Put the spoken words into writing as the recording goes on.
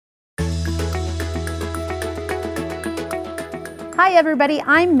Hi everybody,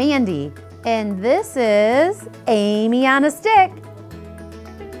 I'm Mandy, and this is Amy on a Stick.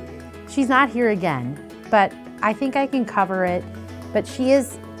 She's not here again, but I think I can cover it, but she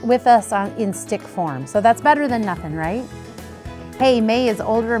is with us in stick form, so that's better than nothing, right? Hey, May is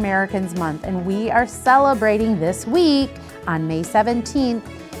Older Americans Month, and we are celebrating this week on May 17th.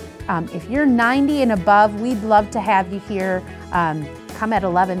 If you're 90 and above, we'd love to have you here. Come at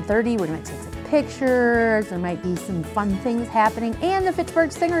 11:30, we're gonna take some pictures, there might be some fun things happening, and the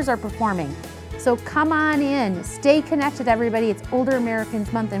Fitchburg Singers are performing. So come on in, stay connected everybody. It's Older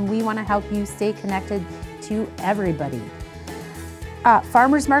Americans Month and we wanna help you stay connected to everybody.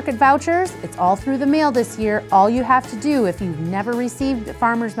 Farmers Market vouchers, it's all through the mail this year. All you have to do if you've never received a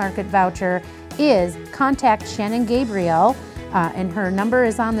Farmers Market voucher is contact Shannon Gabriel, and her number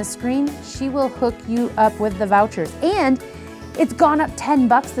is on the screen. She will hook you up with the vouchers. And it's gone up 10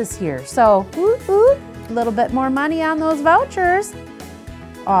 bucks this year. So, a little bit more money on those vouchers.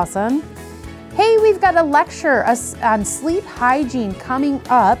 Awesome. Hey, we've got a lecture on sleep hygiene coming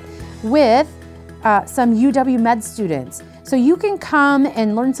up with some UW Med students. So you can come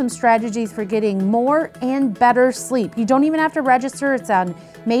and learn some strategies for getting more and better sleep. You don't even have to register. It's on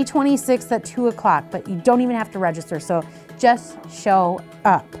May 26th at 2 o'clock, but you don't even have to register. So just show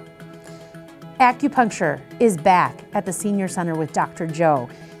up. Acupuncture is back at the Senior Center with Dr. Joe.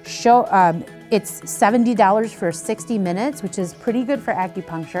 It's $70 for 60 minutes, which is pretty good for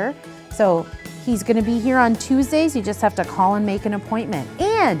acupuncture. So he's gonna be here on Tuesdays. You just have to call and make an appointment.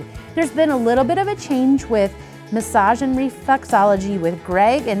 And there's been a little bit of a change with Massage and Reflexology with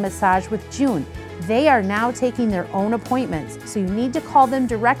Greg and Massage with June. They are now taking their own appointments, so you need to call them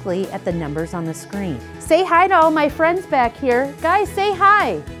directly at the numbers on the screen. Say hi to all my friends back here. Guys, say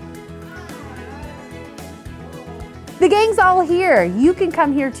hi. The gang's all here. You can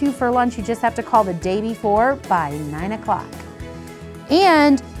come here too for lunch. You just have to call the day before by 9 o'clock.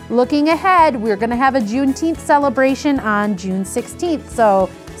 And looking ahead, we're gonna have a Juneteenth celebration on June 16th, so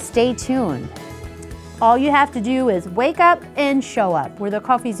stay tuned. All you have to do is wake up and show up. Where the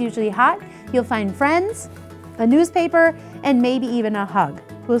coffee's usually hot, you'll find friends, a newspaper, and maybe even a hug.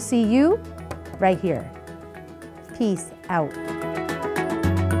 We'll see you right here. Peace out.